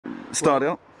start it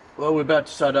up? Well, we're about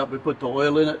to start up. We put the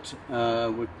oil in it.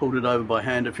 We've pulled it over by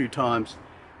hand a few times.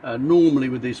 Normally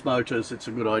with these motors, it's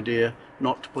a good idea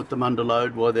not to put them under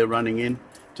load while they're running in,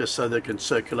 just so they can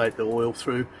circulate the oil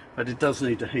through. But it does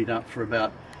need to heat up for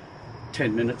about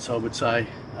 10 minutes, I would say.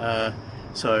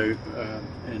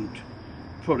 And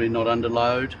probably not under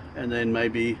load, and then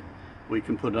maybe we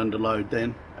can put under load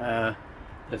then.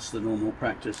 That's the normal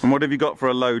practice. And what have you got for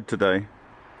a load today?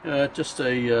 Just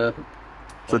a...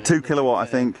 so 2 kilowatt, I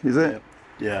think, is it?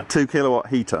 Yeah. 2 kilowatt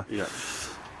heater. Yeah.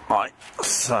 Right,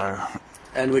 so...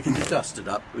 And we can adjust it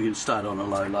up. We can start on a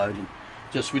low load. And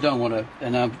just, we don't want to...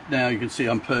 And now you can see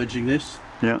I'm purging this.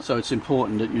 Yeah. So it's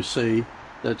important that you see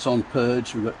that it's on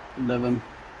purge. We've got 11.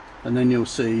 And then you'll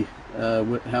see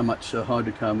how much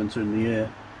hydrocarbons are in the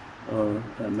air. Or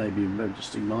maybe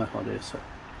registering my hot air. So.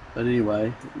 But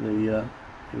anyway, here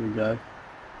we go.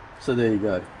 So there you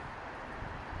go.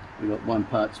 We've got 1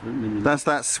 parts per million. That's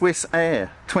that Swiss air,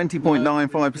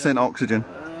 20.95% oxygen.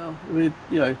 You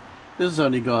know, this has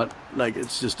only got, like,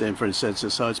 it's just infrared sensor,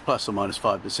 so it's plus or minus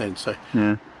 5%. So,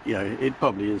 yeah, you know, it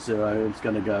probably is 0. It's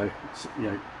going to go, you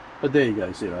know, but there you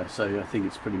go, 0. So I think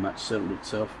it's pretty much settled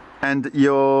itself. And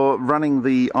you're running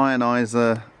the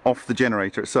ionizer off the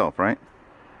generator itself, right?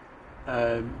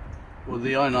 Well,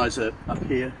 the ionizer up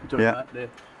here, yeah. There.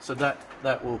 So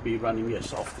that will be running,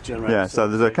 yes, off the generator. Yeah, so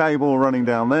there's a cable running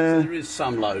down there. So there is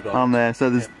some load on there, so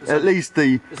there's at least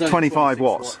the 25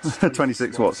 watts.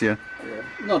 26 watts, yeah.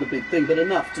 Not a big thing, but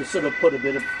enough to sort of put a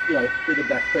bit of, you know, bit of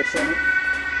back pressure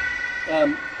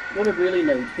on it. What I really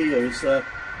need here is,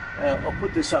 I'll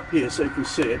put this up here so you can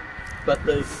see it, but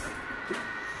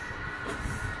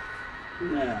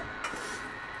now,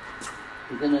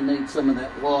 we're going to need some of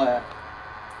that wire.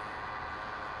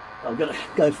 I'm going to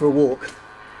go for a walk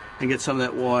and get some of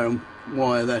that wire and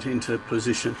wire that into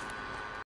position.